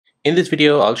In this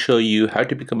video, I'll show you how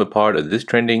to become a part of this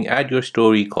trending Add Your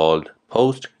Story called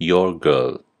Post Your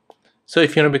Girl. So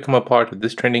if you want to become a part of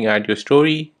this trending Add Your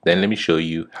Story, then let me show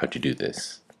you how to do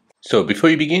this. So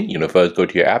before you begin, first go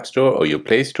to your App Store or your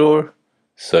Play Store,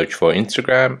 search for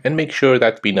Instagram and make sure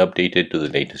that's been updated to the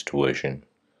latest version.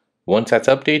 Once that's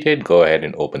updated, go ahead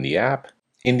and open the app.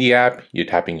 In the app, you're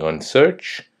tapping on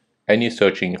search and you're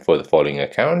searching for the following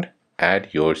account, Add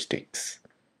Your Sticks.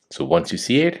 So once you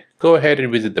see it, go ahead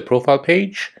and visit the profile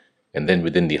page, and then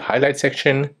within the highlight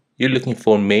section, you're looking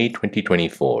for May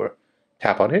 2024.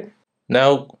 Tap on it.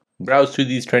 Now browse through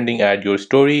these trending Add Your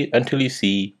Story until you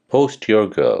see Post Your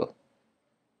Girl.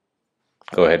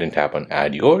 Go ahead and tap on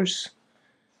Add Yours.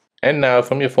 And now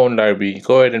from your phone library,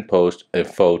 go ahead and post a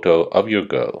photo of your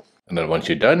girl. And then once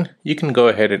you're done, you can go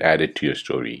ahead and add it to your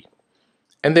story.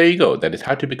 And there you go. That is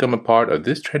how to become a part of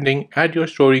this trending Add Your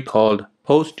Story called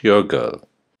Post Your Girl.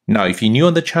 Now, if you're new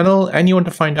on the channel and you want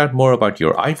to find out more about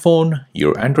your iPhone,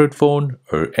 your Android phone,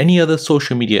 or any other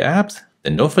social media apps,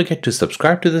 then don't forget to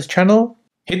subscribe to this channel.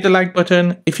 Hit the like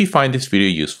button if you find this video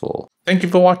useful. Thank you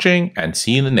for watching and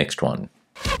see you in the next one.